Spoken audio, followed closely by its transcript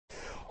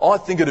I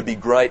think it'd be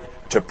great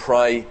to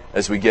pray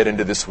as we get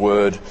into this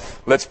word.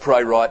 Let's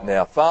pray right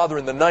now. Father,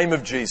 in the name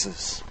of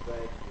Jesus,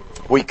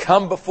 we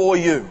come before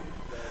you.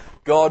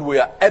 God, we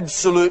are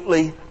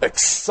absolutely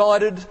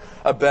excited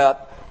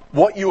about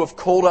what you have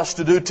called us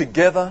to do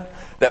together.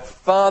 That,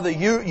 Father,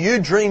 you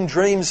dream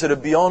dreams that are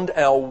beyond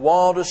our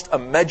wildest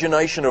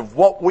imagination of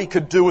what we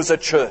could do as a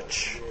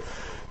church.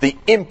 The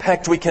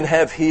impact we can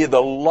have here,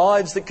 the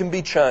lives that can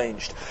be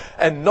changed.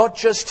 And not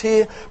just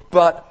here,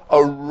 but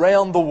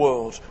around the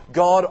world.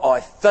 God, I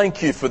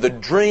thank you for the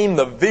dream,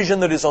 the vision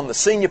that is on the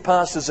senior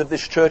pastors of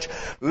this church.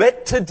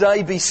 Let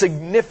today be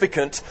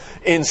significant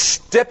in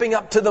stepping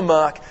up to the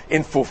mark,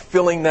 in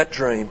fulfilling that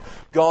dream.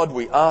 God,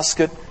 we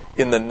ask it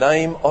in the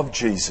name of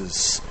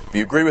Jesus. If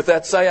you agree with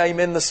that, say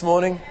amen this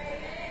morning.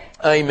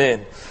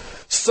 Amen.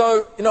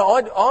 So,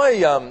 I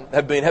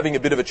have been having a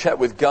bit of a chat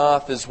with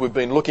Garth as we've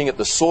been looking at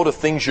the sort of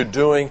things you're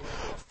doing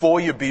for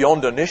your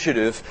Beyond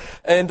initiative.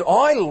 And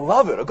I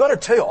love it. I've got to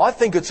tell you, I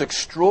think it's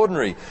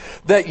extraordinary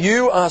that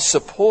you are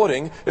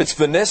supporting, it's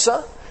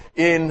Vanessa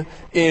in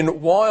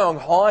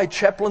Wyong High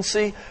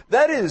chaplaincy.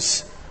 That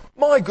is,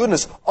 my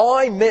goodness,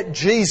 I met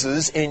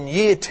Jesus in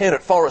year 10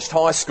 at Forest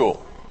High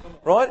School.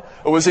 Right?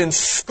 It was in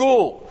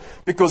school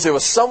because there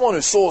was someone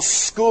who saw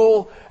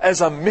school as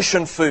a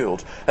mission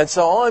field. And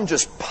so I'm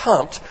just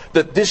pumped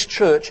that this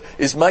church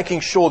is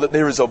making sure that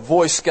there is a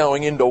voice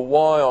going into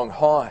Wyong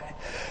High.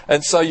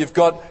 And so you've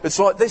got, it's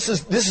like this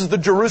is the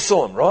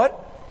Jerusalem, right?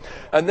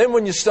 And then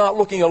when you start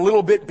looking a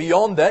little bit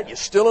beyond that, you're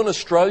still in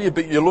Australia,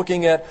 but you're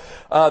looking at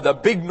the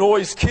Big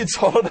Noise Kids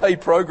Holiday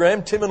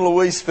Program, Tim and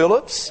Louise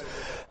Phillips.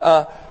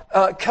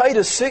 K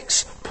to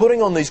 6,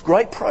 putting on these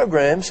great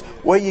programs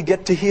where you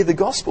get to hear the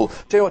gospel.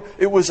 Tell you what,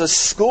 it was a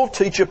school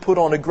teacher put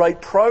on a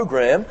great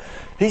program.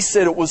 He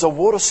said it was a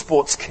water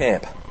sports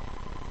camp.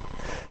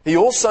 He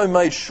also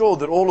made sure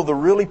that all of the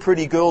really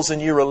pretty girls in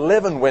year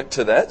 11 went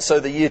to that, so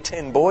the year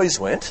 10 boys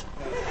went.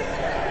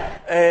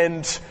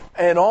 And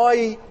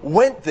I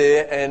went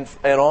there and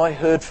I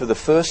heard for the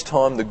first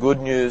time the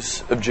good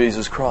news of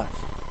Jesus Christ.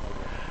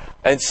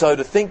 And so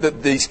to think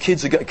that these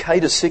kids, K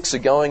to 6, are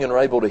going and are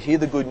able to hear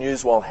the good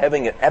news while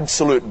having an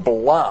absolute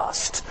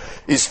blast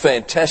is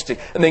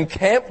fantastic. And then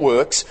Camp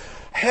Works,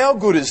 how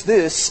good is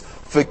this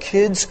for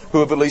kids who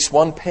have at least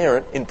one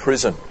parent in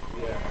prison?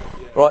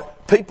 Right?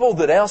 People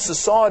that our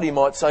society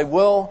might say,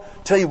 well,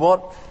 tell you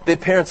what, their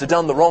parents have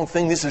done the wrong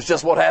thing, this is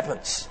just what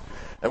happens.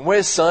 And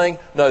we're saying,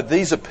 no,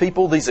 these are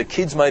people, these are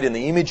kids made in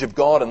the image of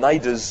God, and they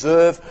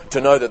deserve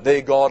to know that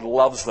their God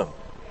loves them.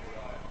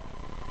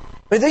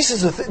 I mean, this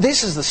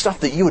is the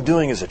stuff that you were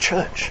doing as a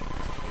church.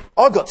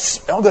 I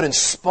got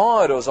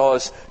inspired as I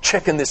was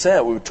checking this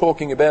out. We were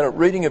talking about it,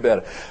 reading about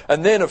it.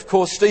 And then, of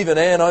course, Steve and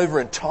Ann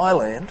over in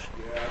Thailand.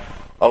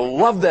 I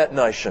love that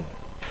nation.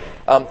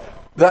 They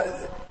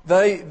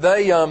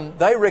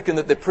reckon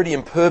that they're pretty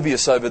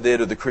impervious over there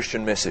to the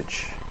Christian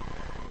message.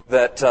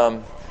 That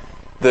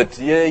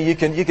you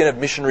can have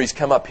missionaries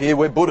come up here.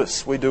 We're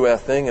Buddhists. We do our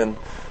thing.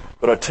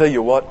 But I tell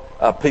you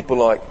what, people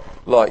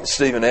like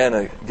Steve and Ann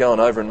are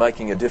going over and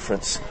making a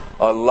difference.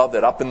 I love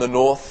that. Up in the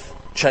north,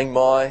 Chiang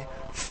Mai,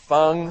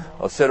 Fang,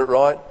 I said it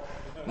right.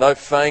 No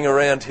Fang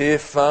around here,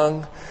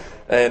 Fang.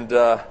 And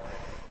I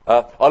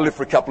lived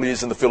for a couple of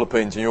years in the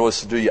Philippines, and you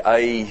always do your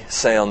A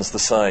sounds the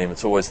same.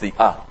 It's always the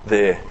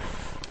there.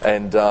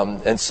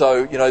 And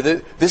so,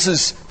 this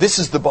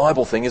is the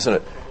Bible thing, isn't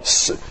it?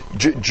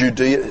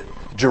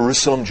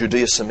 Jerusalem,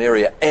 Judea,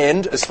 Samaria.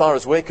 And as far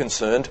as we're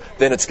concerned,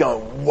 then it's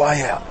going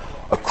way out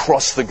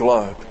across the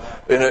globe.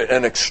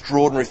 An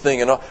extraordinary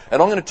thing. And I'm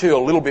going to tell you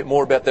a little bit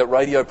more about that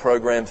radio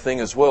program thing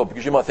as well,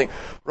 because you might think,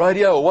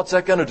 radio, what's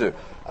that going to do?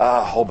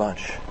 A whole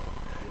bunch.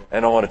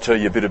 And I want to tell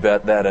you a bit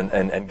about that.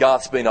 And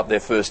Garth's been up there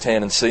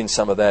firsthand and seen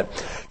some of that.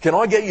 Can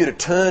I get you to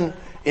turn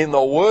in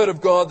the Word of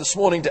God this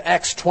morning to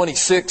Acts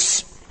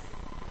 26?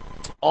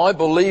 I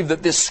believe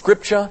that this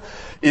scripture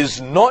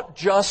is not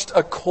just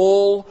a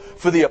call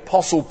for the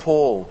Apostle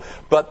Paul,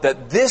 but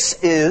that this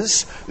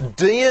is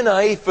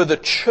DNA for the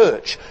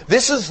church.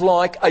 This is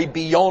like a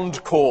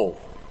beyond call.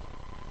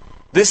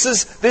 This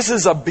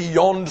is a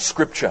beyond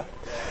scripture,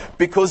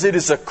 because it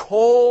is a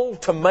call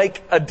to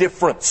make a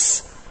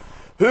difference.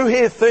 Who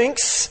here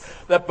thinks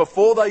that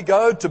before they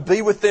go to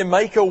be with their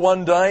Maker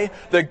one day,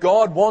 that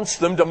God wants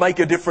them to make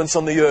a difference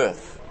on the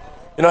earth?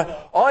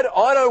 I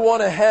don't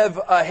want to have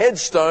a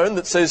headstone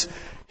that says,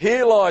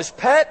 here lies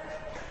Pat.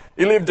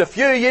 He lived a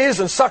few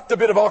years and sucked a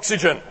bit of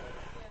oxygen.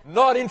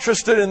 Not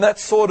interested in that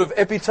sort of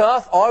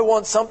epitaph. I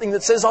want something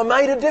that says I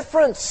made a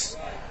difference.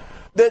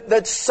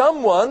 That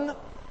someone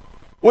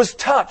was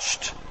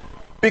touched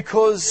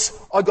because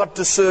I got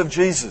to serve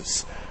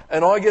Jesus.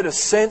 And I get a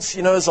sense,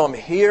 as I'm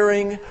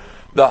hearing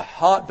the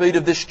heartbeat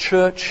of this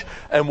church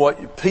and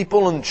what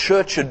people in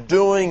church are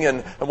doing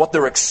and what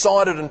they're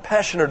excited and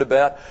passionate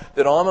about,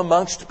 that I'm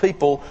amongst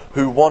people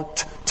who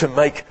want to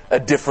make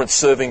a difference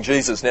serving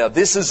Jesus. Now,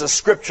 this is a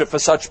scripture for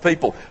such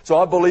people. So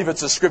I believe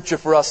it's a scripture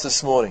for us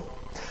this morning.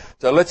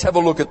 So let's have a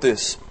look at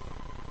this.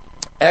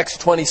 Acts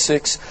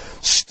 26,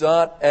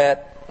 start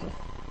at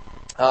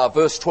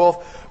verse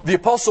 12. the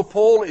Apostle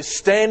Paul is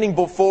standing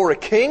before a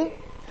king,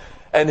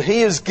 and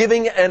he is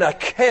giving an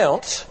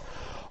account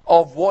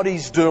of what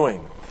he's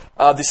doing.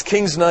 This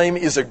king's name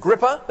is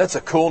Agrippa. That's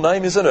a cool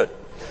name, isn't it?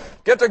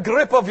 Get a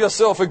grip of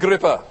yourself,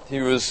 Agrippa.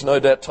 He was no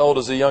doubt told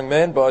as a young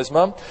man by his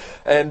mum.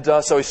 And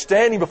so he's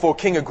standing before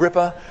King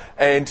Agrippa,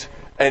 and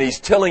he's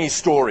telling his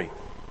story.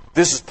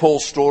 This is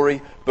Paul's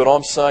story, but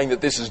I'm saying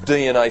that this is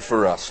DNA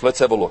for us. Let's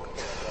have a look.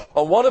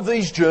 On one of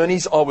these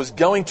journeys, I was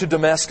going to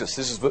Damascus,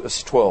 this is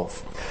verse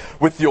 12,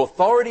 with the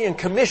authority and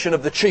commission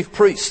of the chief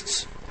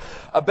priests.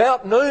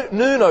 About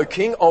noon, O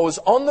king, I was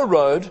on the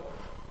road.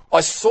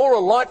 I saw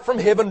a light from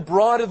heaven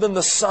brighter than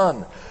the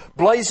sun,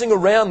 blazing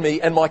around me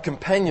and my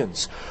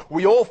companions.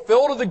 We all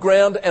fell to the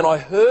ground, and I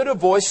heard a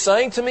voice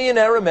saying to me in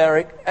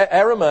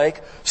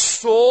Aramaic,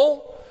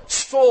 Saul,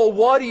 Saul,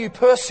 why do you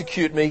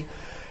persecute me?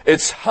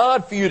 It's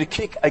hard for you to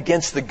kick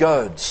against the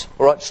goads.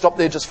 All right, stop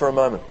there just for a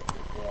moment.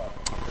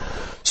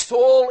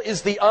 Saul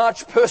is the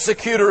arch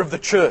persecutor of the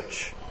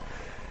church.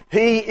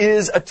 He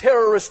is a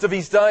terrorist of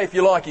his day, if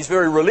you like. He's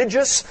very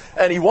religious,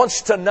 and he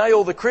wants to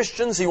nail the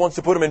Christians. He wants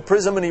to put them in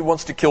prison, and he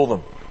wants to kill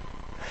them.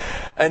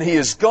 And he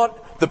has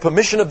got the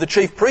permission of the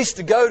chief priest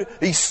to go.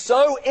 He's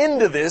so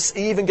into this,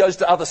 he even goes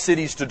to other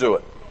cities to do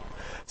it.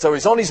 So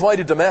he's on his way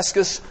to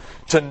Damascus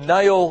to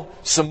nail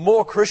some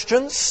more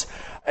Christians,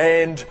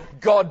 and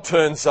God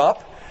turns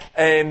up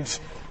and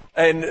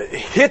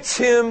hits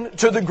him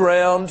to the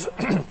ground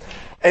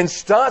and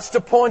starts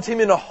to point him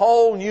in a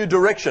whole new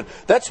direction.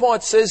 That's why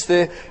it says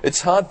there,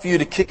 it's hard for you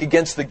to kick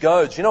against the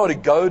goads. You know what a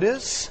goad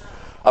is?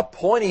 A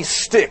pointy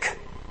stick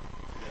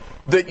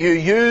that you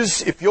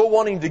use if you're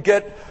wanting to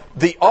get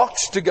the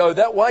ox to go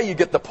that way. You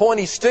get the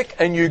pointy stick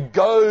and you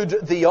goad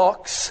the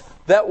ox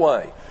that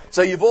way.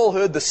 So you've all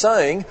heard the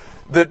saying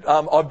that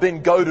I've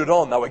been goaded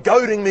on. They were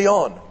goading me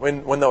on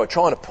when they were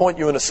trying to point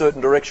you in a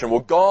certain direction.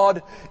 Well,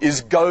 God is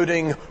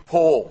goading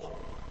Paul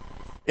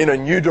in a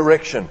new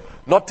direction.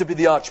 Not to be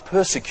the arch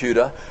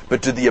persecutor,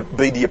 but to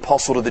be the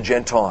apostle to the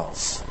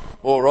Gentiles.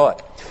 All right.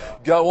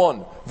 Go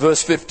on.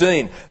 Verse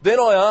 15. Then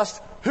I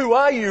asked, who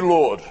are you,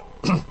 Lord?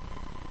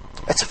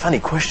 That's a funny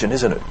question,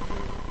 isn't it?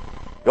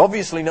 You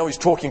obviously know he's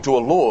talking to a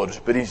Lord,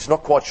 but he's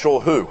not quite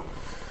sure who.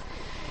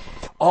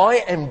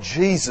 I am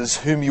Jesus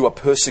whom you are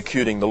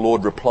persecuting, the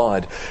Lord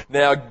replied.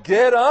 Now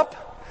get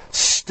up,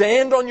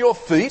 stand on your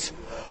feet.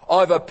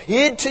 I've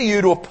appeared to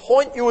you to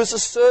appoint you as a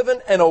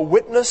servant and a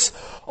witness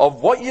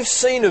of what you've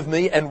seen of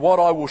me and what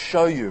I will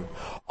show you.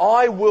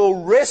 I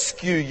will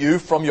rescue you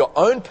from your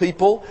own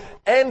people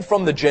and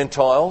from the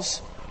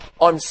Gentiles.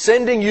 I'm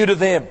sending you to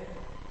them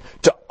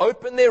to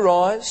open their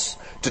eyes,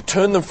 to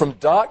turn them from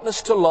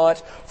darkness to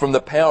light, from the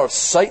power of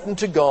Satan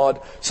to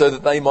God, so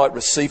that they might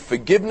receive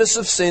forgiveness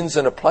of sins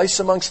and a place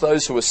amongst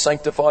those who are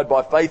sanctified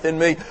by faith in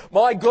me.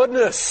 My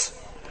goodness,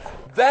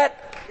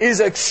 that is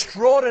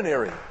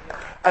extraordinary.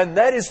 And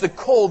that is the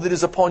call that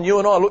is upon you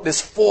and I. Look,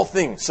 there's 4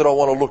 things that I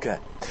want to look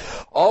at.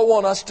 I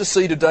want us to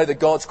see today that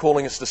God's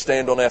calling us to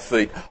stand on our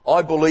feet.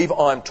 I believe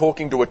I'm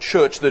talking to a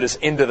church that is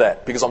into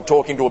that, because I'm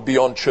talking to a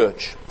beyond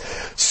church.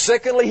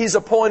 Secondly, He's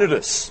appointed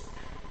us.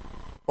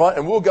 Right?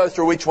 And we'll go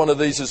through each one of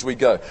these as we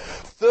go.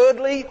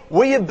 Thirdly,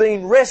 we have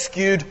been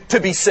rescued to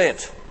be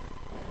sent.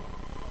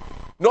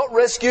 Not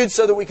rescued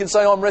so that we can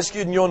say, I'm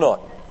rescued and you're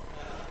not.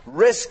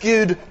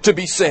 Rescued to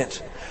be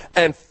sent.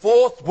 And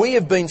fourth, we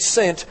have been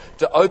sent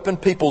to open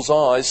people's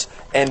eyes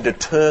and to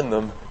turn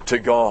them to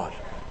God.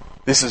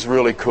 This is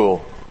really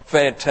cool.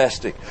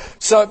 Fantastic.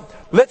 So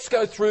let's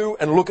go through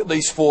and look at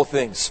these 4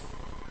 things.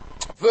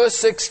 Verse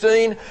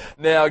 16,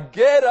 now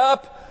get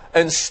up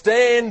and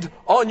stand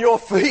on your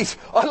feet.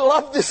 I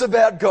love this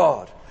about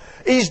God.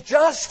 He's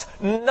just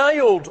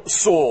nailed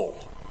Saul.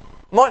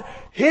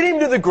 Hit him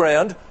to the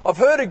ground. I've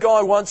heard a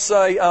guy once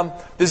say,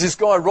 there's this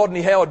guy,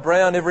 Rodney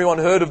Howard-Browne. Everyone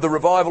heard of the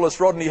revivalist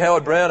Rodney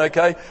Howard-Browne,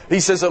 okay?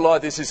 He says it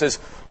like this. He says,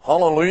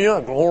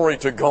 hallelujah, glory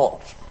to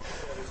God.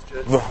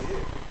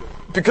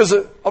 Because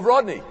of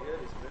Rodney.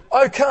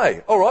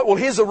 Okay, all right. Well,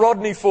 here's a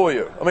Rodney for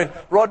you. I mean,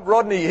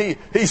 Rodney,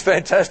 he's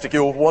fantastic.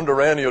 He'll wander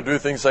around and he'll do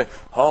things, say,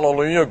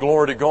 hallelujah,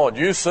 glory to God.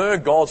 You, sir,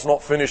 God's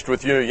not finished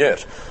with you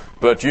yet.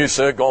 But you,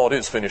 sir, God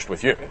is finished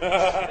with you.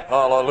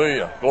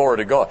 Hallelujah, glory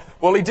to God.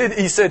 Well,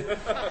 he said,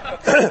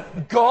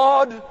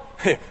 God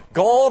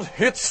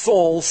hit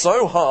Saul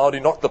so hard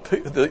he knocked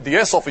the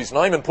S off his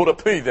name and put a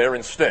P there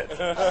instead.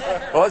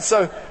 Right,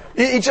 so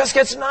he just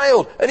gets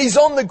nailed. And he's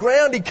on the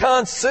ground, he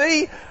can't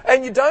see.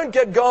 And you don't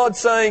get God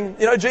saying,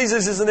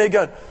 Jesus isn't there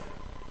going,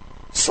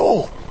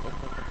 Saul,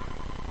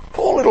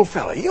 poor little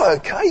fella, you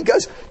okay? He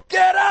goes,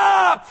 get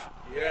up!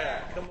 Yeah,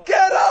 come on.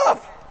 Get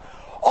up!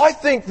 I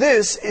think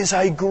this is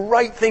a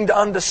great thing to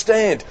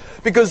understand,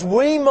 because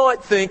we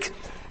might think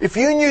If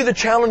you knew the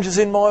challenges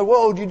in my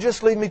world, you'd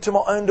just leave me to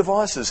my own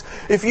devices.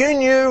 If you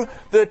knew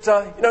that,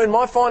 in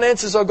my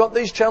finances I've got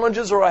these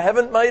challenges, or I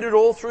haven't made it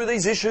all through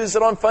these issues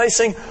that I'm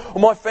facing, or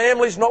my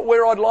family's not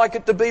where I'd like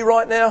it to be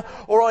right now,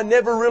 or I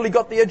never really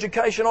got the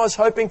education I was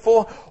hoping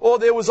for, or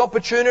there was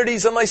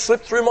opportunities and they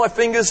slipped through my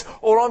fingers,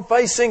 or I'm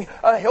facing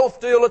a health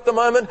deal at the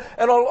moment,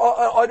 and I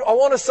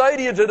want to say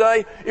to you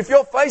today, if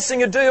you're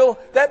facing a deal,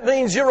 that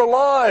means you're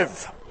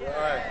alive.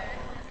 Right.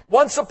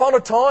 Once upon a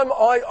time,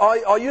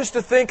 I used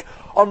to think,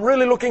 I'm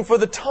really looking for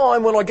the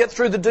time when I get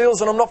through the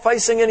deals and I'm not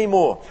facing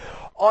anymore.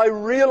 I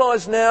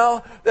realise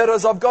now that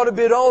as I've got a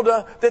bit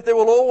older, that there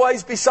will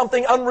always be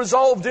something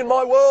unresolved in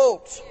my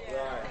world.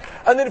 Right.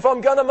 And that if I'm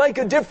going to make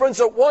a difference,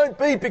 it won't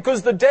be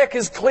because the deck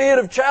is cleared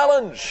of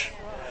challenge.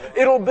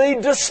 It'll be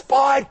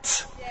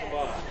despite.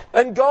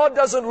 And God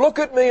doesn't look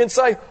at me and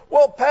say,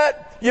 well,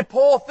 Pat, you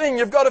poor thing,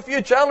 you've got a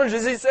few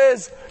challenges. He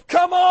says,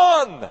 come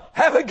on,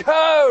 have a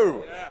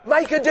go,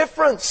 make a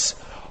difference.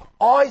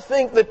 I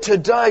think that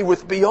today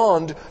with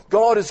Beyond,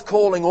 God is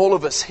calling all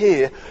of us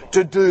here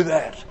to do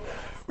that.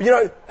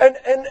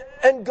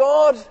 And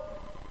God,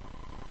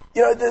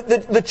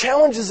 the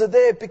challenges are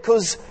there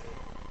because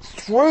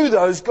through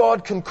those,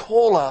 God can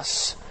call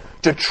us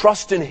to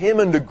trust in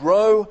Him and to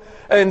grow.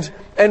 And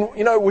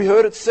we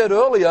heard it said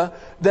earlier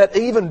that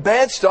even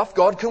bad stuff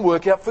God can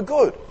work out for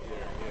good.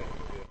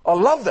 I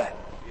love that.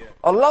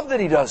 I love that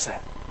He does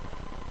that.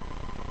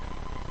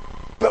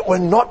 But we're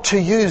not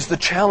to use the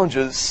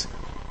challenges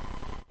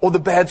or the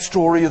bad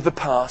story of the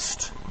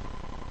past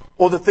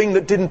or the thing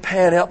that didn't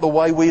pan out the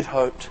way we'd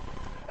hoped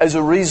as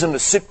a reason to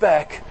sit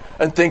back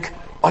and think,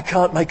 I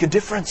can't make a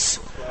difference.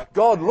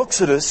 God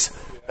looks at us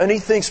and He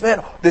thinks,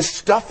 man, there's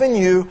stuff in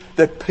you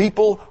that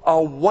people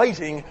are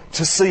waiting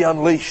to see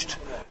unleashed.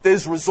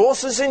 There's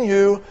resources in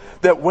you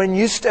that when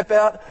you step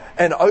out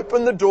and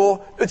open the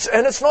door,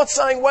 it's not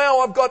saying,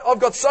 wow, I've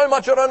got so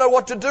much, I don't know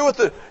what to do with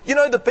it.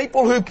 The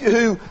people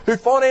who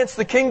finance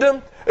the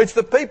kingdom, it's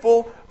the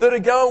people that are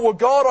going, well,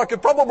 God, I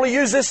could probably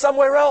use this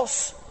somewhere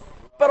else,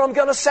 but I'm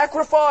going to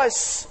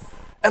sacrifice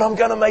and I'm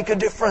going to make a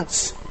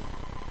difference.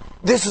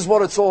 This is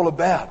what it's all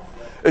about.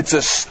 It's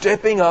a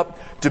stepping up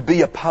to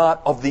be a part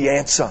of the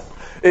answer.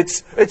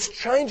 It's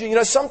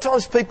changing.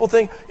 Sometimes people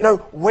think,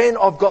 when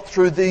I've got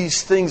through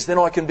these things, then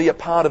I can be a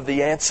part of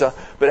the answer.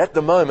 But at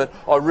the moment,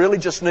 I really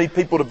just need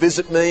people to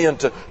visit me and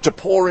to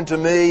pour into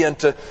me and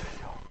to...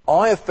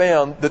 I have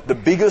found that the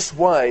biggest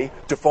way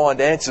to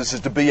find answers is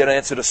to be an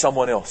answer to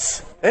someone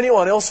else.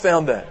 Anyone else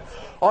found that?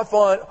 I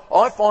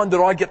find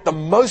that I get the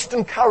most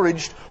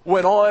encouraged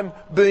when I'm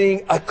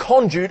being a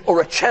conduit or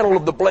a channel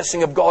of the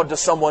blessing of God to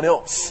someone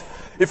else.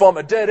 If I'm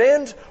a dead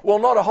end, well,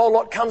 not a whole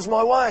lot comes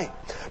my way.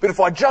 But if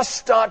I just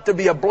start to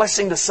be a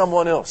blessing to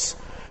someone else,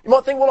 you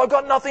might think, well, I've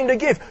got nothing to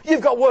give.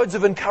 You've got words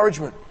of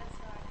encouragement.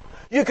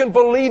 You can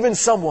believe in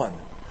someone.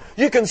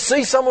 You can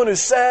see someone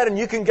who's sad and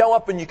you can go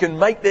up and you can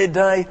make their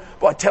day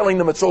by telling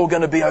them it's all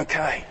going to be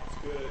okay.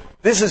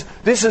 This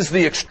is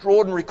the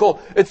extraordinary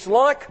call. It's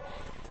like...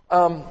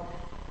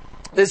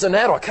 there's an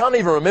ad, I can't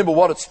even remember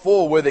what it's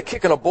for, where they're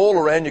kicking a ball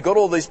around. You've got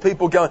all these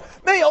people going,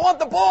 me, I want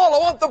the ball, I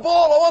want the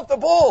ball, I want the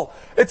ball.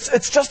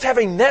 It's just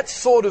having that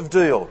sort of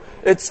deal.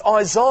 It's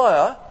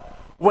Isaiah,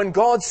 when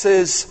God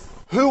says,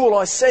 who will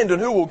I send and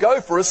who will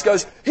go for us,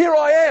 goes, here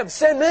I am,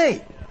 send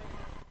me.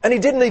 And he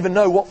didn't even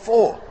know what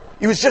for.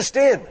 He was just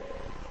in.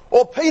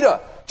 Or Peter,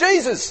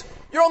 Jesus,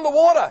 you're on the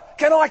water,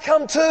 can I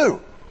come too?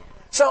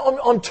 So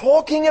I'm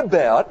talking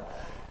about,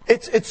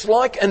 it's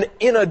like an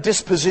inner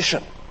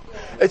disposition.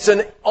 It's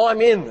an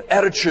I'm in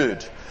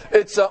attitude.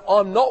 It's a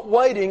I'm not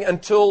waiting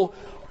until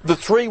the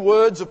 3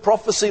 words of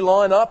prophecy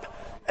line up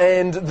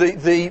and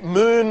the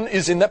moon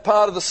is in that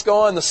part of the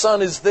sky and the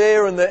sun is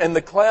there and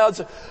the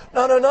clouds.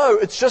 No.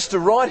 It's just a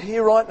right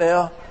here, right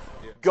now.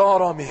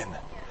 God, I'm in.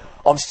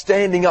 I'm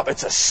standing up.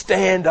 It's a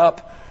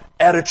stand-up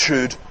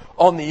attitude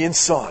on the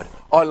inside.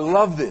 I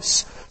love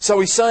this. So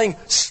he's saying,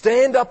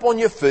 stand up on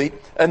your feet.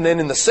 And then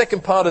in the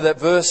second part of that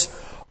verse,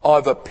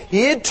 I've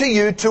appeared to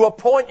you to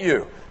appoint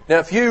you. Now,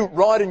 if you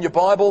write in your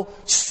Bible,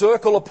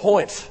 circle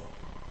appoint.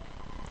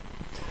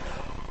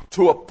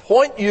 To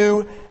appoint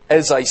you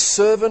as a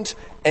servant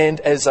and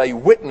as a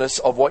witness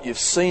of what you've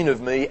seen of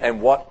me and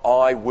what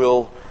I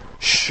will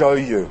show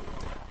you.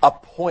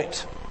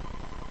 Appoint.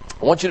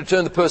 I want you to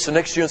turn to the person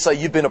next to you and say,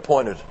 you've been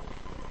appointed.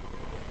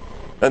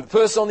 And the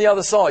person on the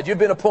other side, you've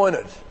been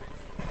appointed.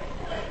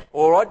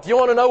 All right, do you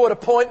want to know what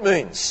appoint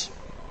means?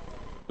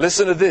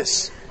 Listen to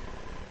this.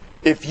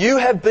 If you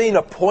have been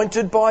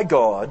appointed by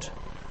God,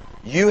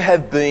 you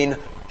have been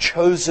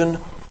chosen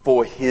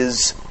for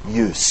His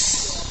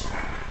use.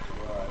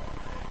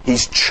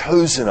 He's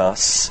chosen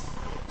us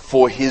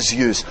for His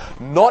use.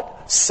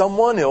 Not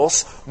someone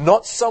else,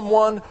 not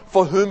someone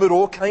for whom it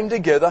all came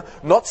together,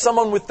 not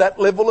someone with that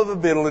level of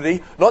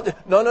ability.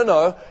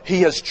 No.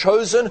 He has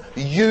chosen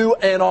you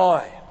and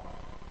I.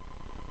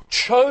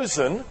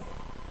 Chosen,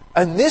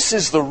 and this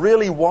is the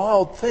really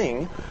wild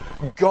thing,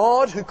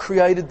 God who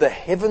created the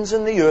heavens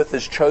and the earth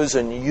has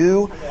chosen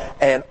you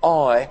and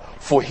I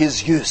for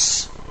His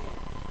use.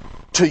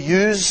 To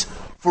use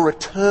for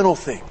eternal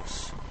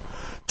things.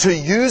 to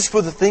use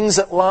for the things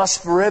that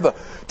last forever,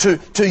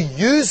 to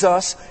use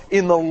us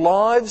in the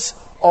lives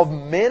of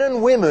men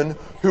and women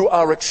who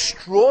are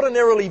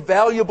extraordinarily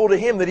valuable to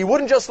Him, that He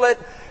wouldn't just let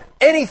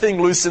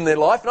anything loose in their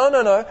life.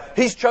 No.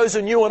 He's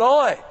chosen you and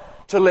I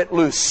to let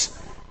loose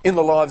in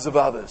the lives of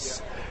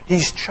others.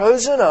 He's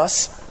chosen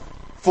us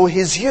for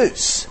His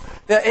use.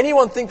 Now,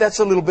 anyone think that's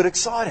a little bit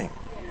exciting?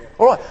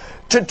 All right.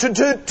 To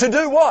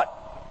do what?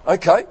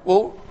 Okay,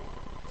 well,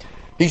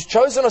 He's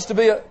chosen us to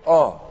be a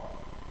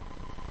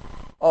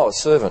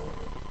servant.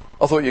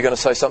 I thought you were going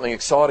to say something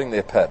exciting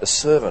there, Pat. A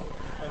servant.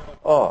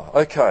 Oh,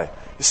 okay.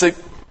 You see,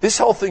 this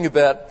whole thing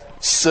about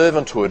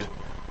servanthood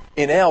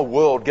in our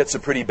world gets a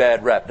pretty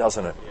bad rap,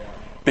 doesn't it?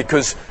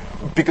 Because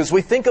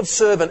we think of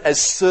servant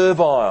as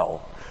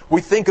servile. We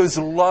think as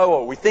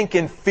lower. We think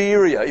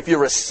inferior. If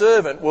you're a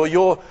servant, well,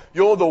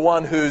 you're the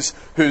one who's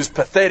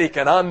pathetic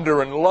and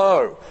under and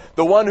low.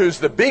 The one who's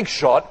the big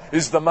shot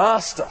is the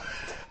master.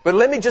 But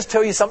let me just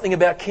tell you something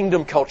about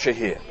kingdom culture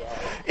here.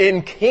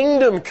 In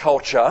kingdom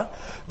culture,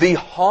 the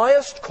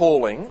highest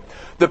calling,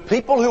 the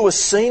people who are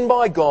seen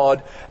by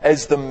God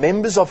as the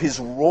members of His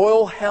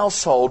royal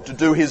household to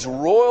do His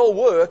royal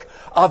work,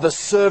 are the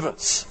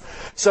servants.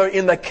 So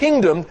in the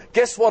kingdom,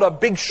 guess what a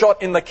big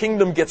shot in the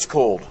kingdom gets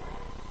called?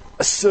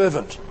 A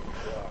servant.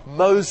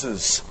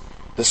 Moses,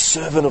 the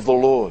servant of the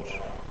Lord,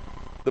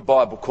 the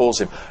Bible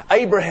calls him.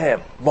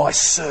 Abraham, my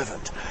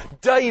servant.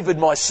 David,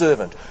 my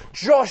servant.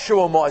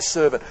 Joshua, my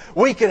servant.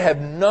 We can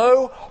have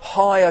no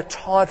higher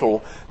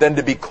title than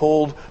to be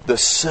called the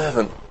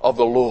servant of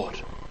the Lord.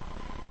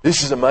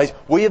 This is amazing.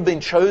 We have been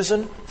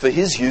chosen for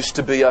His use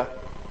to be a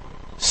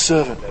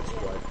servant.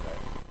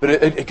 But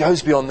it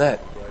goes beyond that.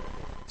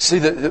 See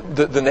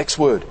the next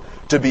word.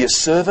 To be a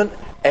servant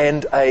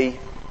and a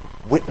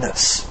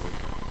witness.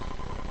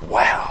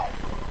 Wow.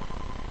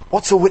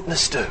 What's a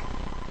witness do?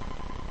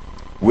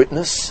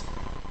 Witness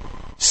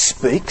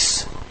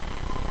speaks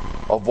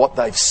of what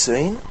they've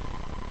seen,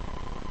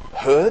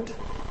 heard,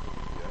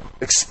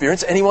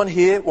 experienced. Anyone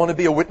here want to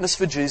be a witness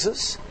for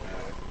Jesus?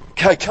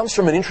 Okay, it comes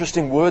from an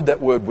interesting word,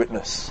 that word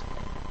witness.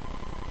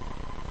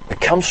 It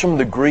comes from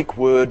the Greek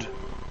word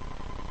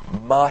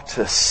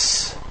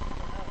martys,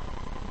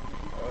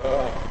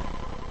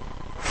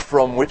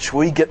 from which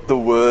we get the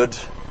word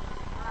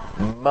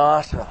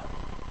martyr.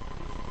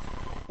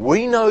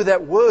 We know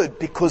that word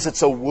because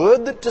it's a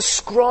word that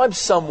describes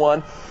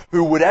someone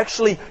who would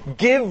actually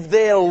give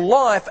their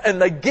life,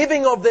 and the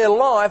giving of their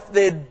life,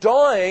 their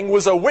dying,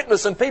 was a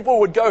witness. And people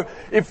would go,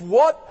 if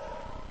what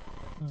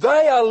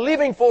they are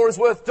living for is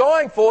worth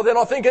dying for, then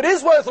I think it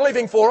is worth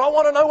living for. I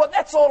want to know what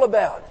that's all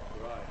about.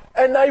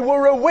 Right. And they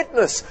were a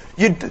witness.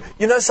 You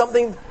know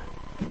something?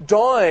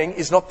 Dying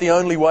is not the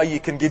only way you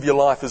can give your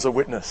life as a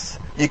witness.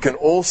 You can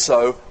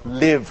also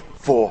live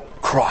for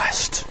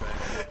Christ.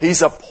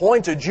 He's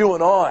appointed you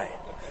and I.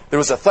 There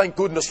was a thank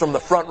goodness from the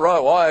front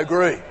row. I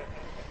agree.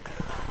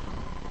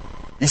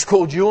 He's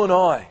called you and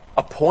I,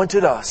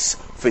 appointed us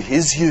for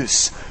His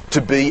use to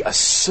be a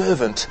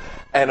servant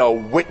and a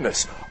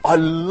witness. I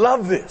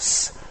love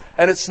this.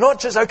 And it's not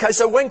just, okay,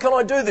 so when can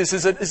I do this?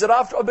 Is it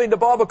after I've been to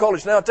Bible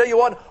college? Now, I'll tell you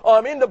what,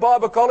 I'm into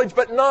Bible college,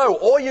 but no,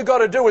 all you got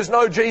to do is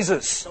know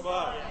Jesus. Come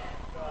on.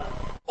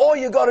 All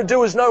you got to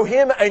do is know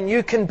Him, and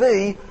you can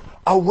be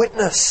a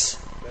witness.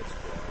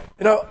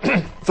 You know,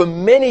 for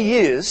many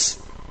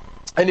years,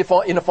 and if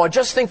I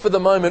just think for the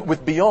moment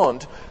with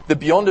Beyond, the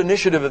Beyond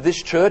initiative of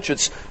this church,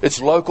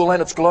 it's local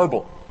and it's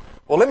global.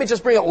 Well, let me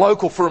just bring it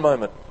local for a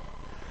moment.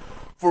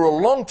 For a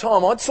long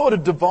time, I'd sort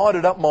of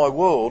divided up my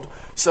world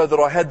so that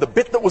I had the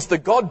bit that was the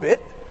God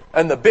bit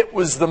and the bit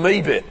was the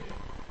me bit.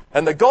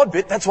 And the God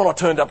bit, that's when I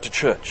turned up to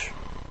church.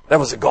 That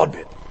was the God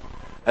bit.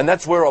 And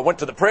that's where I went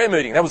to the prayer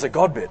meeting. That was the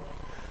God bit.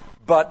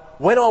 But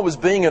when I was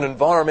being an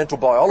environmental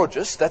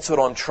biologist, that's what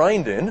I'm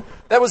trained in,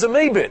 that was a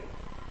me bit.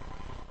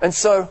 And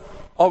so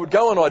I would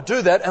go and I'd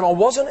do that, and I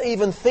wasn't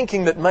even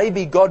thinking that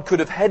maybe God could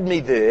have had me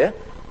there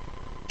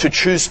to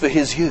choose for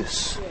His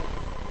use.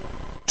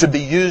 To be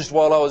used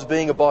while I was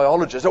being a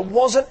biologist. It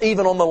wasn't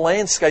even on the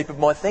landscape of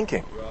my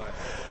thinking. Right.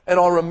 And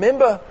I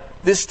remember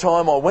this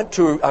time I went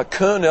to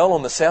Kurnell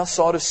on the south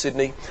side of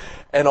Sydney,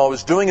 and I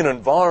was doing an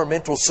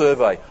environmental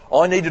survey.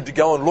 I needed to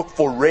go and look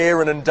for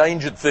rare and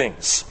endangered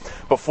things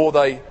before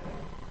they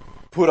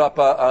put up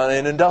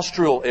an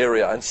industrial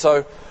area. And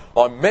so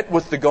I met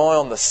with the guy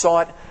on the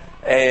site,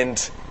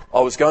 and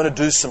I was going to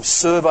do some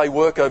survey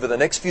work over the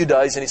next few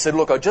days. And he said,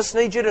 look, I just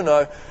need you to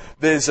know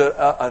there's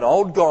an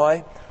old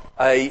guy,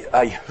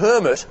 a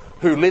hermit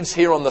who lives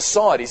here on the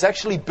side. He's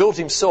actually built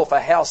himself a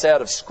house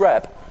out of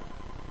scrap,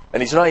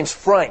 and his name's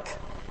Frank.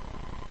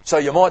 So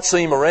you might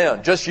see him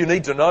around. Just you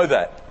need to know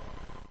that.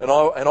 And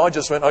I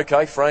just went,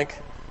 okay, Frank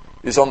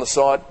is on the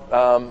side.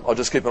 I'll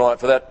just keep an eye out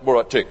for that. All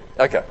right, tick.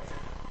 Okay.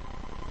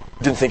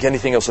 Didn't think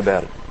anything else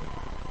about it.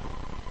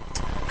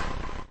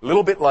 A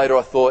little bit later,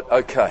 I thought,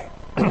 okay,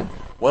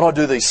 when I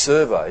do these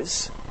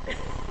surveys,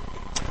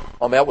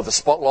 I'm out with a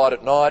spotlight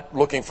at night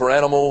looking for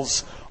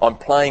animals. I'm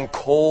playing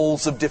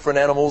calls of different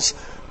animals.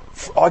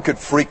 I could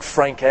freak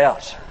Frank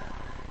out.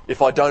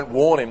 if I don't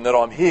warn him that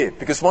I'm here.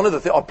 Because one of the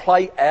things, I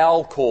play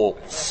owl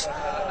calls,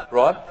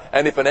 right?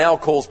 And if an owl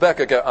calls back,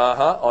 I go,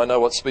 I know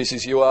what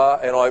species you are,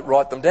 and I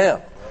write them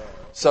down.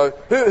 So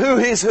who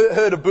here's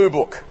heard of Boo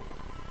Book?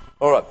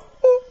 All right.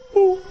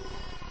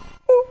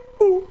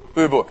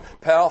 Boo Book.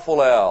 Powerful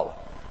owl.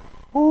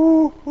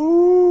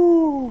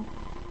 All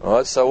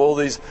right, so all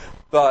these...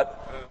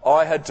 But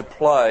I had to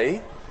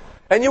play...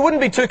 And you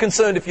wouldn't be too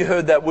concerned if you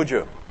heard that, would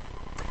you?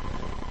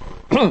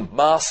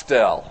 Masked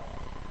owl.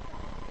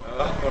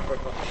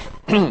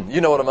 You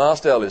know what a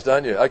masked owl is,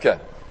 don't you? Okay.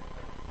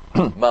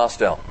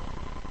 Masked owl.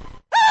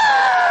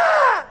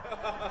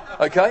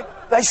 Okay?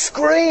 They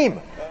scream.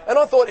 And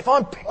I thought, if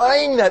I'm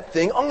playing that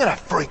thing, I'm going to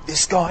freak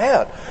this guy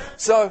out.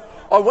 So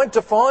I went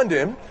to find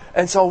him,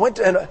 and so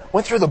I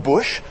went through the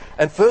bush,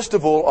 and first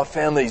of all, I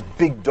found these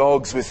big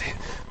dogs with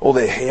all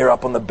their hair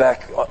up on the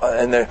back,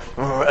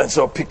 and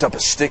so I picked up a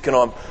stick, and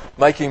I'm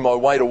making my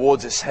way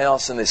towards this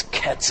house, and there's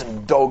cats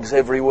and dogs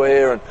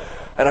everywhere, and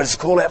I just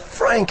call out,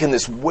 Frank, and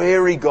this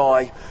wary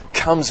guy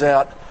comes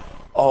out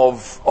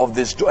of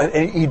this door,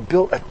 and he'd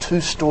built a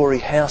 2-story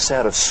house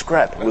out of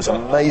scrap. It was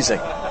amazing.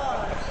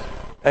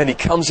 And he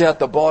comes out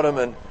the bottom,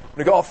 and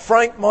I go,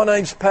 Frank, my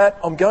name's Pat.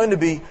 I'm going to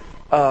be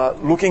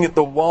looking at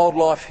the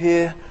wildlife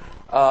here.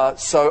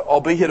 So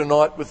I'll be here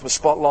tonight with my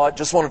spotlight.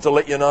 Just wanted to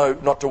let you know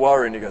not to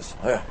worry. And he goes,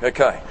 yeah,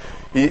 okay.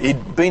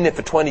 He'd been there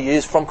for 20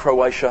 years from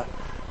Croatia,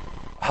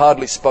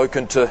 hardly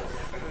spoken to...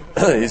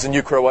 He's a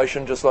new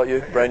Croatian, just like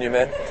you, brand new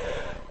man.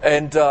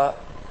 And I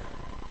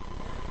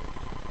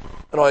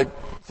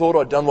thought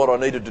I'd done what I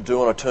needed to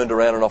do, and I turned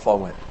around and off I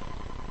went.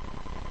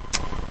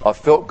 I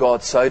felt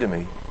God say to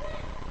me,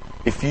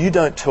 if you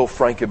don't tell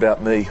Frank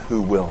about me,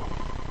 who will?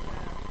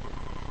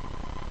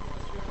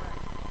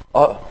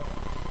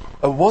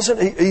 It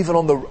wasn't even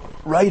on the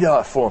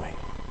radar for me.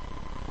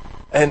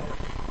 And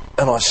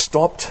I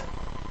stopped,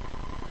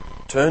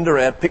 turned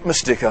around, picked my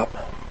stick up,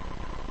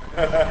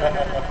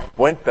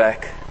 went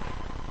back.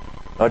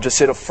 I just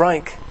said,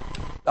 Frank,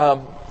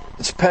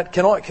 it's Pat,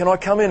 can I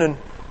come in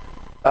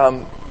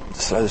and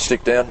throw the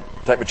stick down,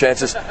 take my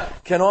chances?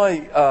 Can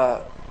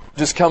I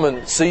just come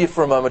and see you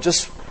for a moment?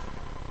 Just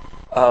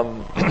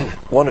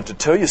wanted to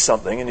tell you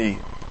something. And he,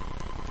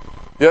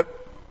 yep,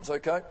 it's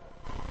okay.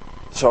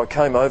 So I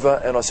came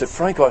over and I said,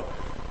 Frank,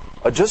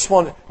 I just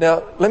want...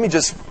 Now, let me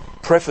just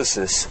preface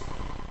this.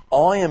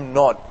 I am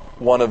not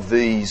one of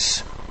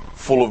these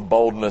full of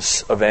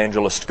boldness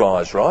evangelist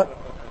guys, right?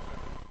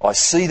 I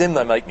see them,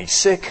 they make me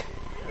sick.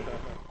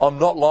 I'm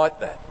not like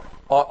that.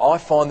 I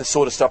find this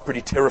sort of stuff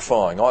pretty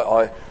terrifying.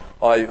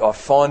 I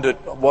find it,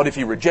 what if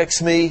he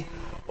rejects me?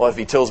 What if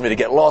he tells me to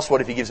get lost?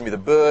 What if he gives me the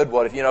bird?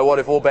 What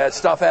if all bad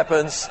stuff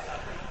happens?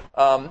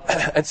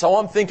 And so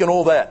I'm thinking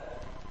all that.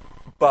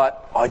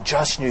 But I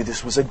just knew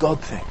this was a God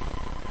thing.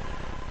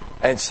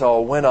 And so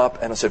I went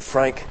up and I said,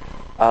 Frank,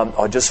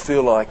 I just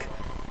feel like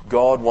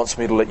God wants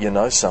me to let you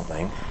know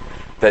something,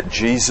 that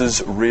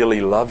Jesus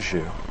really loves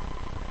you.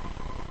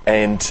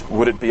 And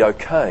would it be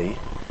okay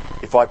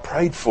if I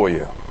prayed for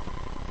you?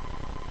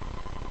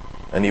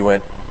 And he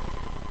went,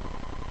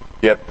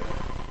 yep,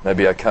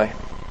 maybe okay.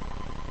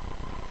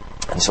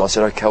 And so I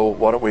said, okay, well,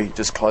 why don't we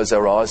just close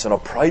our eyes? And I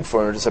prayed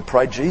for him. And I just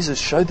prayed, Jesus,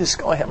 show this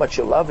guy how much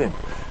you love him,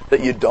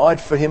 that you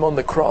died for him on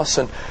the cross.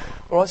 And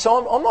all right,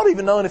 so I'm not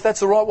even knowing if that's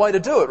the right way to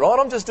do it, right?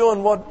 I'm just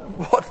doing what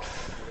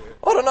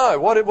I don't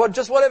know,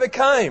 just whatever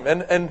came.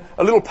 And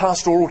a little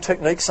pastoral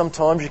technique,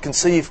 sometimes you can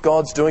see if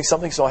God's doing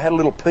something. So I had a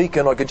little peek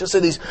and I could just see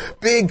these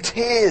big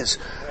tears,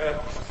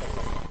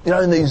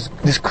 and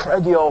this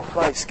craggy old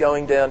face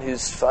going down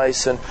his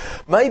face. And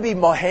maybe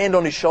my hand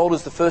on his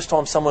shoulder's the first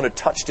time someone had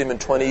touched him in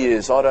 20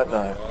 years. I don't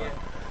know.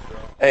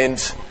 And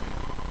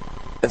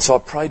so I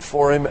prayed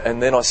for him,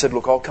 and then I said,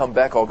 look, I'll come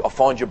back. I'll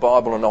find your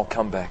Bible and I'll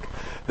come back.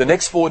 The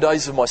next 4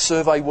 days of my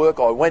survey work,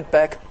 I went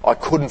back. I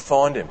couldn't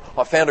find him.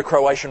 I found a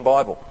Croatian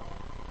Bible.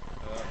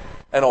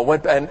 And I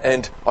went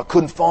and I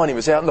couldn't find him. He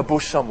was out in the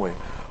bush somewhere.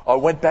 I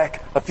went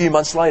back a few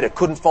months later,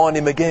 couldn't find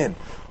him again.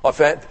 I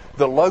found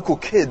the local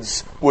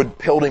kids would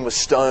pelt him with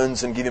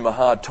stones and give him a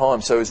hard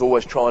time, so he was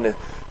always trying to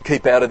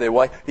keep out of their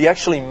way. He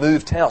actually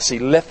moved house. He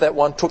left that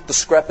one, took the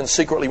scrap and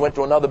secretly went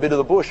to another bit of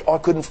the bush. I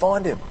couldn't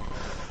find him.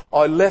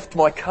 I left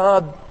my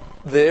card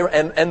there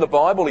and the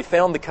Bible. He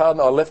found the card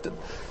and I left it.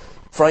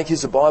 Frank,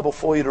 here's the Bible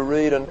for you to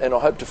read, and I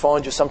hope to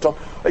find you sometime.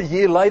 A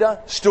year later,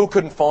 still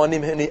couldn't find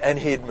him, and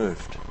he had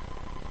moved.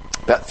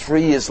 About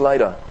 3 years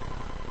later,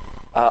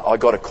 I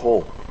got a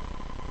call.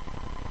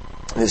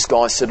 This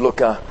guy said,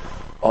 look,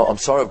 I'm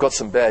sorry, I've got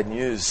some bad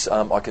news.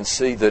 I can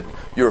see that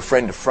you're a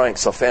friend of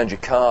Frank's. I found your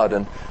card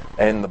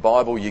and the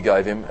Bible you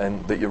gave him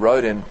and that you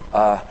wrote in,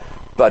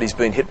 but he's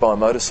been hit by a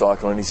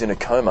motorcycle and he's in a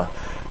coma.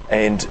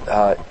 And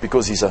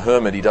because he's a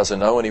hermit, he doesn't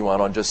know anyone.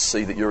 I just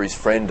see that you're his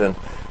friend and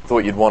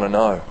thought you'd want to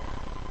know.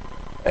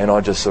 And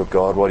I just thought,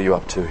 God, what are you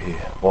up to here?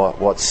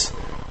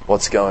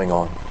 What's going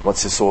on?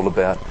 What's this all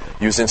about?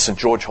 He was in St.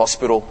 George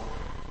Hospital.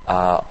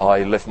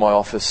 I left my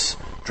office,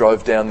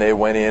 drove down there,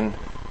 went in,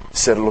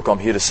 said, look, I'm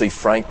here to see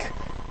Frank.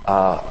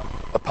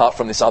 Apart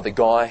from this other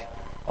guy,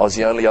 I was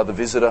the only other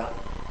visitor.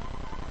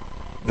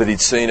 that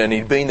he'd seen, and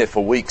he'd been there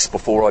for weeks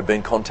before I'd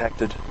been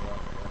contacted,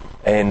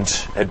 and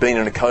had been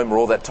in a coma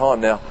all that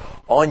time. Now,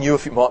 I knew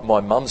my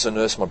mum's a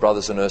nurse, my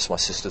brother's a nurse, my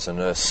sister's a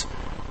nurse.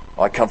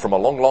 I come from a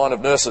long line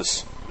of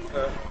nurses.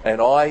 And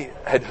I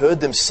had heard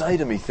them say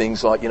to me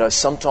things like,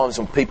 sometimes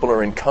when people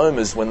are in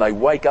comas, when they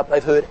wake up,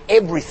 they've heard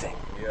everything.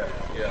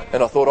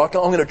 And I thought, I'm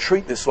going to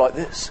treat this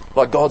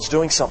like God's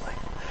doing something.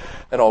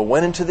 And I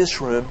went into this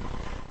room,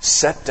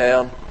 sat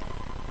down,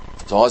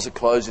 his eyes are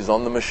closed, he's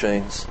on the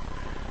machines.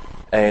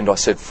 And I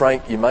said,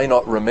 Frank, you may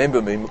not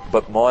remember me,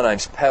 but my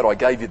name's Pat. I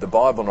gave you the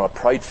Bible and I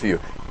prayed for you.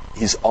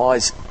 His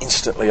eyes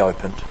instantly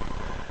opened.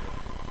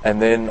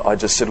 And then I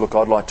just said, look,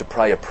 I'd like to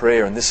pray a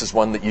prayer, and this is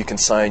one that you can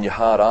say in your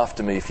heart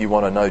after me if you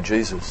want to know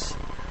Jesus.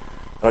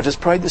 And I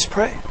just prayed this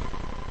prayer.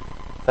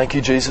 Thank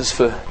you, Jesus,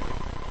 for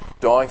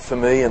dying for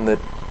me, and that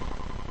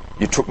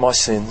you took my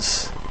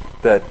sins,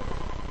 that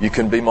you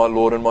can be my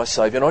Lord and my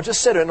Saviour. And I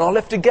just said it, and I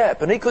left a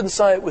gap. And he couldn't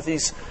say it with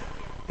his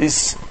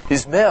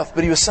mouth,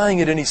 but he was saying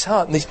it in his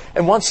heart.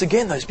 And once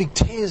again, those big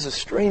tears are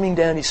streaming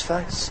down his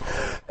face.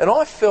 And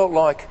I felt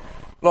like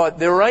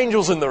there were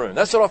angels in the room.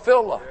 That's what I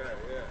felt like.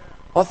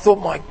 I thought,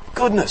 my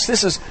goodness,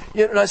 this is,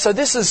 so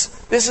this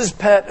is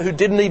Pat, who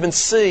didn't even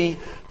see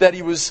that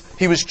he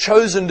was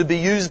chosen to be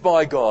used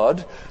by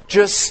God,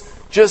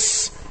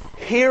 just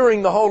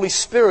hearing the Holy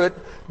Spirit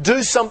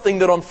do something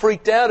that I'm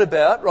freaked out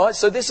about, right?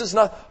 So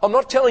I'm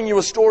not telling you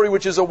a story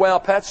which is a wow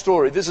Pat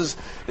story. This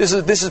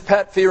is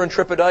Pat fear and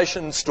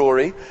trepidation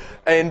story,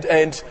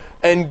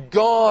 and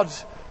God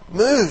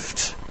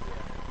moved,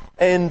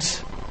 and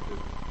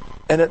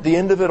at the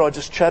end of it, I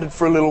just chatted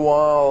for a little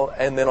while,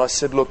 and then I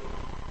said, look,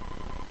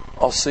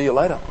 I'll see you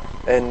later.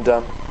 And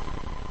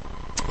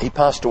he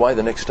passed away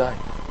the next day.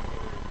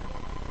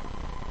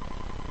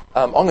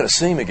 I'm going to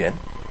see him again.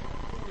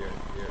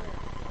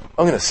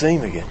 I'm going to see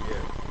him again.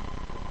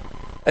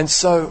 And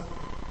so,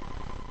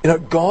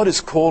 God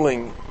is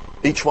calling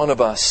each one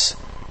of us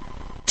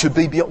to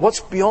be beyond.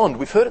 What's beyond?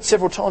 We've heard it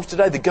several times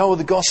today, the go of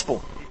the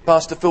gospel.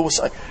 Pastor Phil was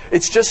saying.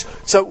 It's just,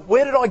 so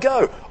where did I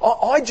go?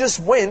 I just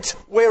went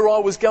where I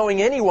was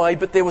going anyway,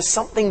 but there was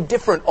something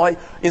different.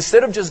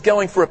 Instead of just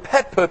going for a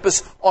Pat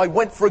purpose, I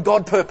went for a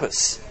God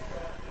purpose.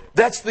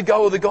 That's the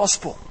go of the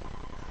gospel.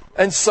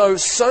 And so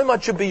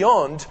much of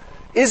beyond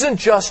isn't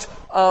just,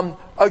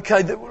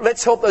 okay,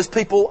 let's help those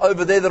people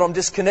over there that I'm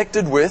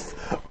disconnected with,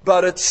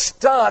 but it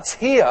starts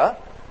here,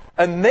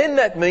 and then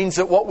that means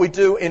that what we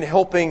do in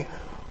helping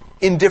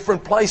in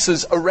different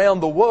places around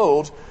the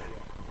world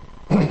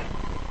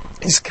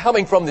is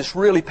coming from this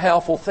really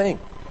powerful thing.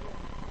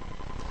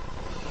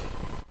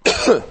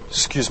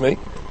 Excuse me.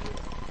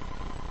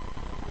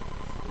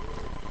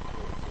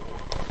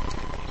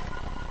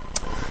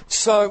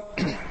 So,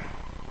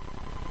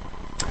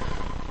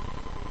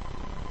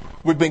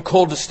 we've been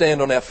called to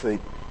stand on our feet.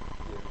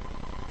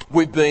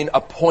 We've been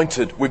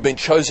appointed. We've been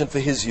chosen for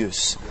His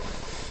use.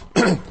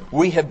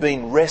 We have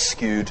been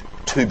rescued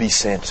to be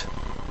sent.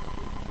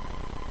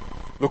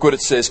 Look what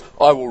it says.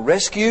 I will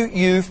rescue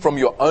you from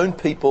your own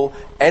people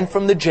and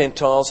from the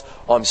Gentiles.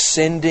 I'm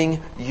sending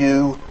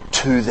you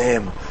to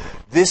them.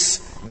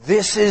 This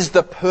is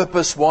the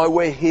purpose why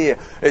we're here.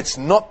 It's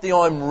not the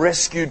I'm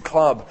rescued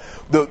club.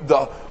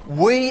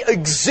 We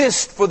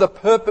exist for the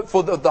purpose,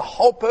 for the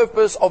whole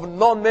purpose of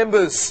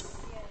non-members.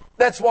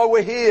 That's why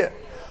we're here.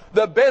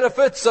 The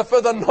benefits are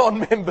for the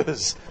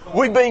non-members.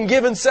 We've been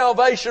given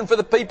salvation for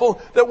the people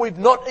that we've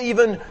not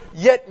even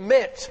yet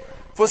met.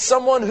 For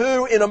someone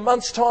who in a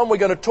month's time we're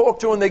going to talk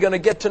to and they're going to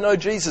get to know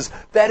Jesus.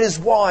 That is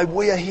why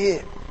we are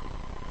here.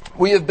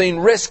 We have been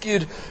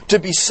rescued to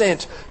be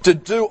sent to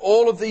do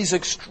all of these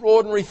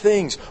extraordinary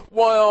things.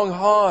 Wyong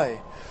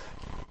High,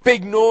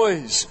 Big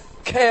Noise,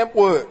 Camp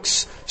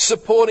Works,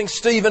 supporting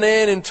Steve and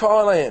Ann in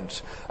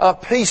Thailand,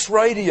 Peace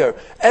Radio,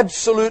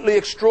 absolutely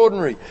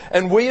extraordinary.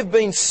 And we have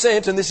been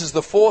sent, and this is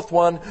the fourth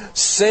one,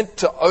 sent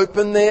to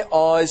open their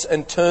eyes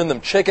and turn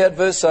them. Check out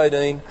verse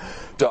 18.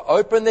 To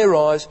open their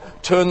eyes,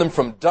 turn them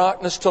from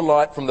darkness to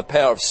light, from the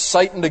power of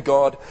Satan to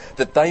God,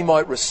 that they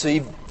might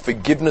receive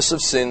forgiveness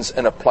of sins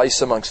and a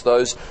place amongst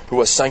those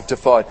who are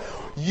sanctified.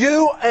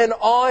 You and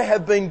I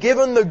have been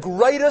given the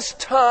greatest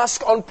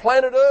task on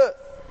planet Earth.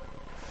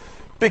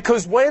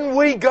 Because when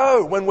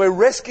we're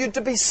rescued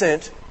to be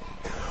sent,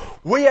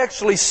 we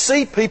actually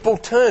see people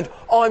turned.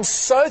 I'm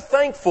so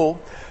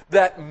thankful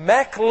that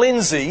Mac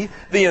Lindsay,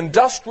 the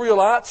industrial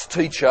arts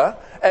teacher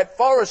at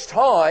Forest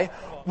High,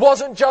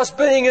 wasn't just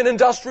being an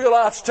industrial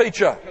arts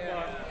teacher.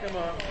 Come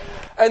on.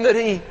 And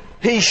that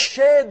he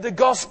shared the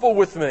gospel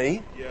with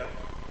me. Yeah.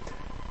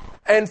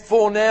 And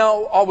for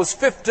now, I was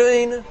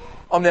 15,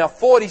 I'm now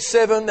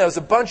 47. There was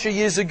a bunch of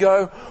years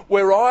ago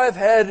where I've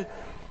had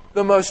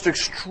the most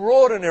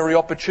extraordinary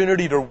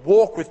opportunity to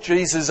walk with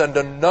Jesus and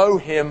to know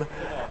Him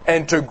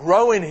and to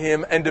grow in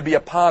Him and to be a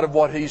part of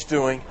what He's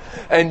doing.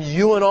 And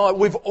you and I,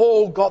 we've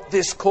all got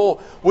this call.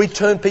 We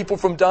turn people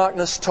from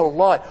darkness to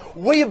light.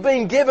 We have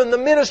been given the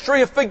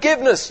ministry of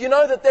forgiveness. You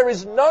know that there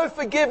is no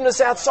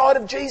forgiveness outside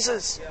of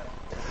Jesus.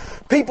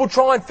 People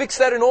try and fix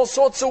that in all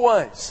sorts of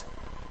ways.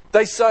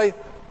 They say,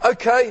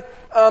 okay,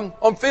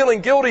 I'm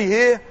feeling guilty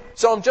here.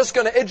 so I'm just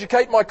going to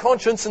educate my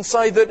conscience and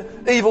say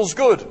that evil's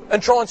good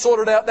and try and sort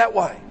it out that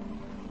way.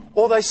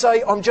 Or they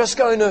say, I'm just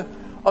going to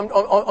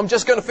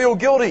feel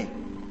guilty.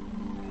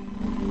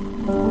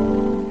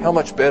 How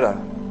much better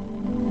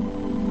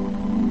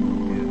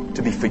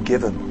to be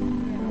forgiven.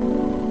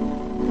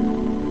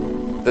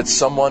 That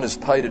someone has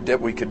paid a debt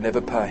we could never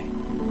pay.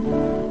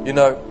 You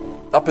know,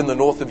 up in the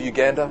north of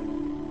Uganda,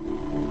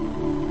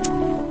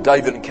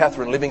 David and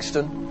Catherine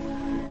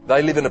Livingston,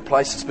 they live in a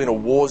place that's been a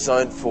war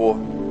zone for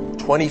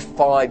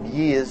 25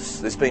 years.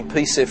 There's been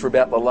peace there for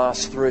about the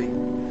last 3.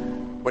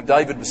 When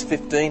David was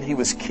 15, he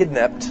was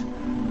kidnapped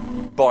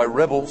by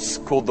rebels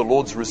called the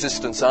Lord's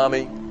Resistance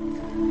Army.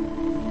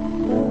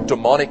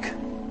 Demonic.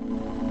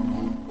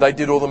 They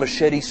did all the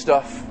machete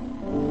stuff.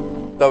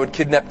 They would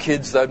kidnap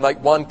kids. They would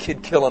make one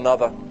kid kill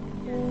another,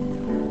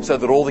 so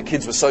that all the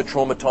kids were so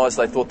traumatized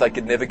they thought they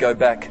could never go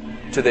back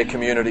to their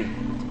community.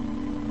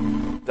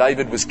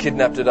 David was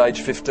kidnapped at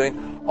age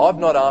 15. I've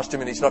not asked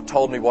him and he's not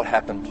told me what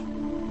happened.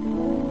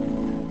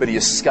 But he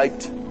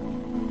escaped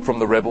from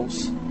the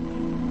rebels.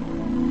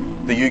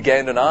 The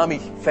Ugandan army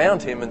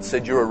found him and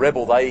said, "You're a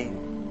rebel." They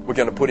were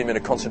going to put him in a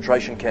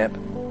concentration camp.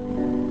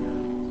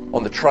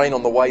 On the train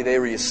on the way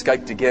there, he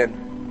escaped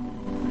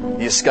again.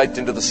 He escaped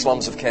into the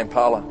slums of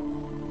Kampala.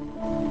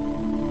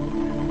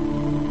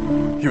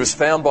 He was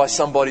found by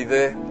somebody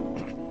there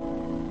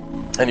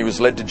and he was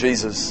led to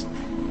Jesus.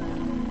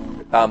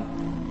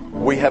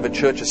 We have a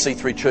church, a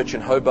C3 church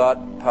in Hobart.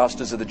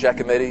 Pastors of the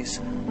Giacomettis.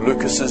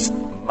 Lucas's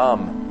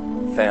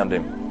mum found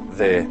him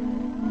there.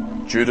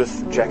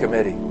 Judith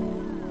Giacometti.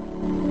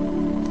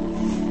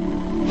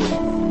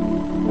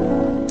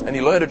 And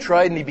he learned a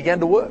trade and he began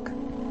to work.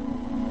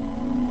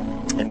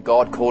 And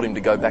God called him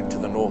to go back to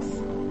the north,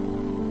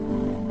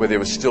 where there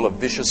was still a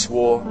vicious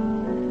war.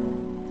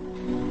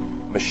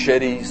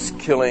 Machetes,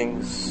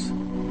 killings,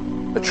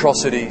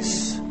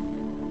 atrocities.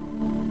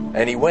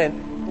 And he went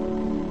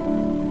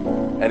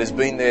and has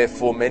been there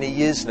for many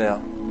years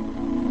now.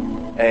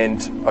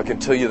 And I can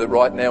tell you that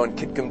right now in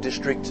Kitgum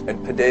District and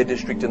Padare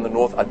District in the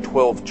north are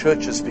 12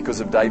 churches because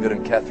of David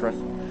and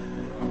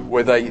Catherine,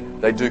 where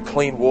they do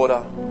clean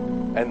water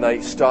and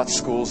they start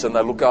schools and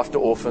they look after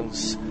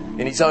orphans.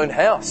 In his own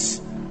house,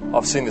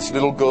 I've seen this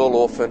little girl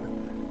orphan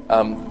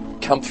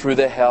come through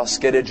their house,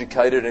 get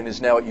educated, and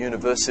is now at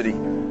university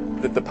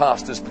that the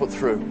pastors put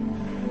through.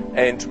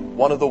 And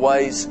one of the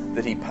ways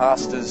that he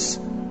pastors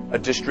a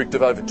district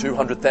of over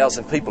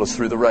 200,000 people is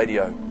through the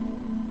radio.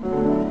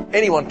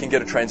 Anyone can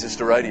get a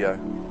transistor radio.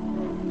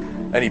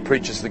 And he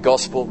preaches the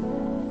gospel,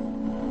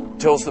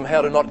 tells them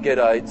how to not get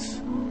AIDS,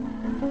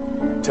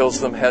 tells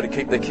them how to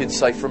keep their kids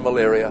safe from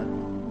malaria.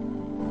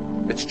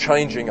 It's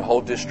changing a whole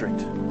district.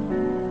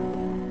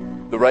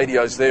 The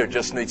radio's there, it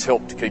just needs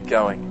help to keep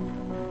going.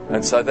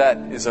 And so that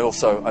is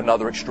also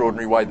another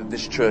extraordinary way that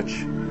this church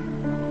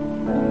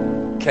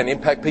can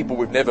impact people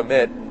we've never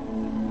met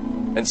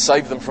and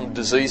save them from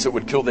disease that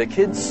would kill their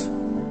kids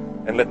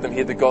and let them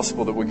hear the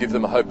gospel that will give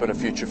them a hope and a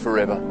future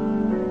forever.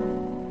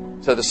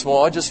 So this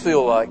morning, I just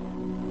feel like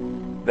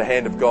the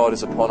hand of God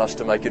is upon us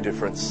to make a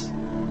difference,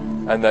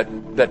 and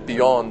that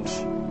beyond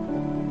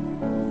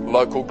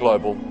local,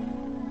 global,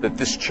 that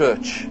this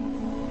church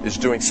is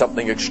doing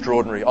something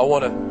extraordinary. I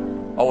want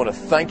to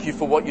thank you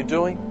for what you're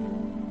doing.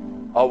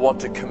 I want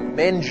to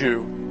commend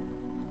you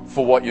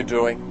for what you're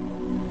doing.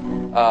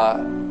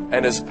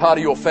 And as part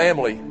of your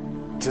family,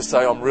 to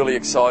say I'm really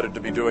excited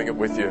to be doing it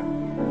with you.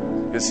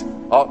 Because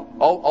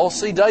I'll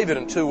see David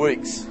in 2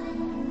 weeks,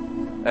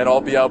 and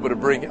I'll be able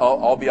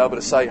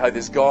to say, hey,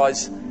 there's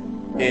guys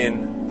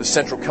in the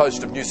central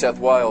coast of New South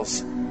Wales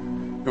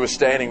who are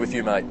standing with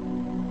you, mate.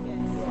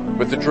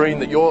 With the dream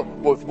that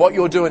with what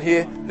you're doing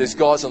here, there's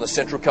guys on the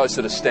central coast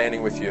that are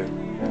standing with you.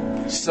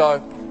 So,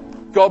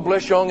 God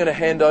bless you. I'm going to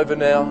hand over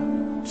now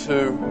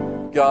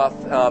to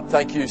Garth.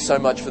 Thank you so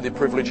much for the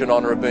privilege and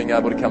honour of being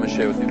able to come and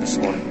share with you this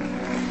morning.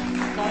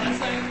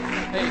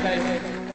 Hey.